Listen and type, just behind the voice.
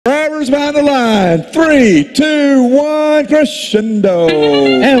Starters behind the line. 3, 2, 1, crescendo.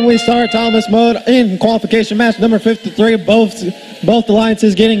 And we start Thomas mode in qualification match number 53. Both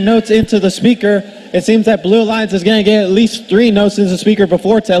alliances getting notes into the speaker. It seems that Blue Alliance is going to get at least 3 notes into the speaker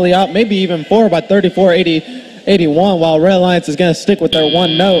before telly out, maybe even 4 by 34-81, while Red Alliance is going to stick with their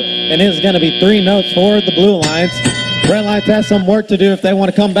 1 note, and it is going to be 3 notes for the Blue Alliance. Red Alliance has some work to do if they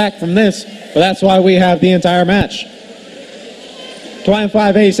want to come back from this, but that's why we have the entire match.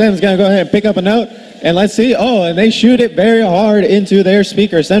 2587 is going to go ahead and pick up a note, and let's see. Oh, and they shoot it very hard into their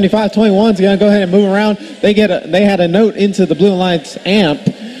speaker. 7521 is going to go ahead and move around. They had a note into the Blue Alliance amp.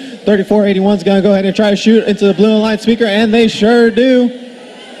 3481 is going to go ahead and try to shoot into the Blue Alliance speaker, and they sure do.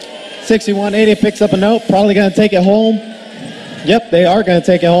 6180 picks up a note, probably going to take it home. Yep, they are going to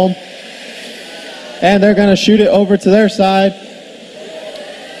take it home. And they're going to shoot it over to their side.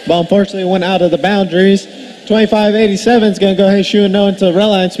 But unfortunately, it went out of the boundaries. 2587 is going to go ahead and shoot a note into the Red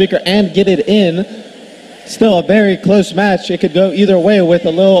Alliance speaker and get it in. Still a very close match. It could go either way with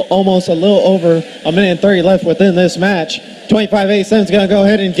almost a little over a minute and 30 left within this match. 2587 is going to go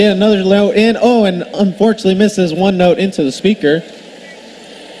ahead and get another note in. Oh, and unfortunately misses 1 note into the speaker.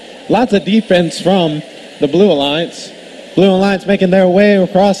 Lots of defense from the Blue Alliance. Blue Alliance making their way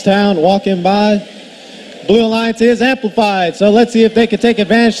across town, walking by. Blue Alliance is amplified, so let's see if they can take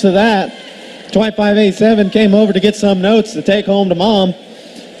advantage to that. 2587 came over to get some notes to take home to mom.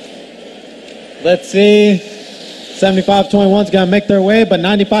 Let's see. 7521 is going to make their way, but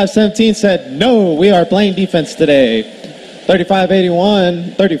 9517 said, no, we are playing defense today.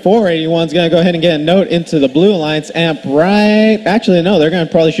 3481 is going to go ahead and get a note into the Blue Alliance amp right. Actually, no, they're going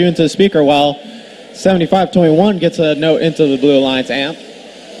to probably shoot into the speaker while 7521 gets a note into the Blue Alliance amp.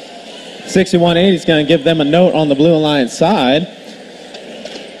 6180 is going to give them a note on the Blue Alliance side.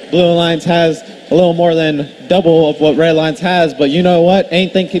 Blue Alliance has a little more than double of what Red Alliance has, but you know what?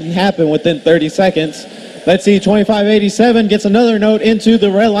 Anything can happen within 30 seconds. Let's see, 2587 gets another note into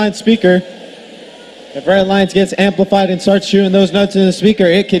the Red Alliance speaker. If Red Alliance gets amplified and starts shooting those notes in the speaker,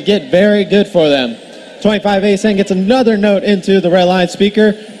 it could get very good for them. 2587 gets another note into the Red Alliance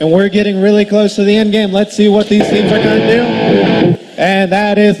speaker, and we're getting really close to the end game. Let's see what these teams are going to do. And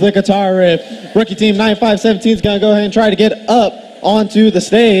that is the guitar riff. Rookie team 9517 is going to go ahead and try to get up onto the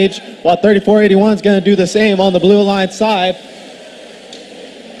stage, while 3481 is going to do the same on the Blue Alliance side.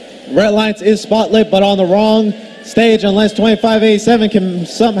 Red Alliance is spotlit, but on the wrong stage unless 2587 can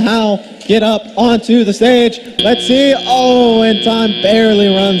somehow get up onto the stage. Let's see. Oh, and time barely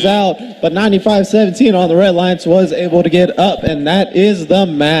runs out, but 9517 on the Red Alliance was able to get up, and that is the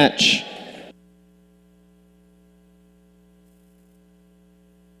match.